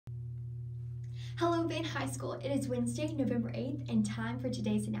Hello Van High School. It is Wednesday, November 8th, and time for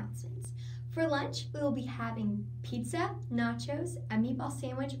today's announcements. For lunch, we will be having pizza, nachos, a meatball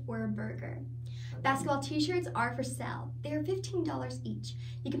sandwich, or a burger. Basketball t-shirts are for sale. They are $15 each.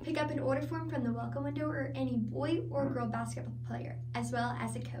 You can pick up an order form from the welcome window or any boy or girl basketball player, as well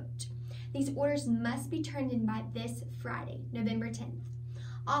as a coach. These orders must be turned in by this Friday, November 10th.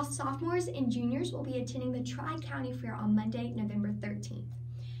 All sophomores and juniors will be attending the Tri-County Fair on Monday, November 13th.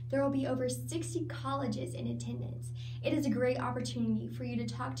 There will be over 60 colleges in attendance. It is a great opportunity for you to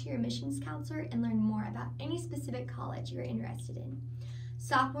talk to your admissions counselor and learn more about any specific college you're interested in.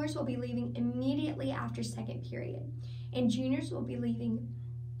 Sophomores will be leaving immediately after second period, and juniors will be leaving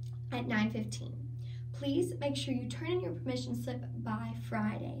at 9:15. Please make sure you turn in your permission slip by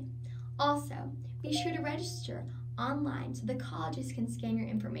Friday. Also, be sure to register online so the colleges can scan your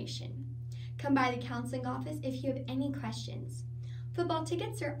information. Come by the counseling office if you have any questions. Football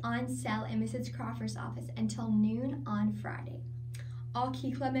tickets are on sale in Mrs. Crawford's office until noon on Friday. All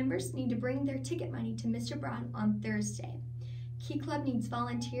Key Club members need to bring their ticket money to Mr. Brown on Thursday. Key Club needs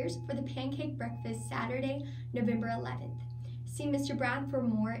volunteers for the pancake breakfast Saturday, November 11th. See Mr. Brown for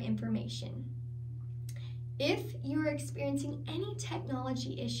more information. If you are experiencing any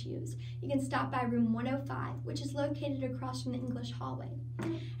technology issues, you can stop by room 105, which is located across from the English hallway,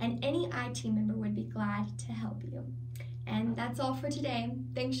 and any IT member would be glad to help you. And that's all for today.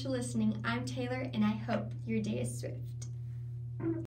 Thanks for listening. I'm Taylor, and I hope your day is swift.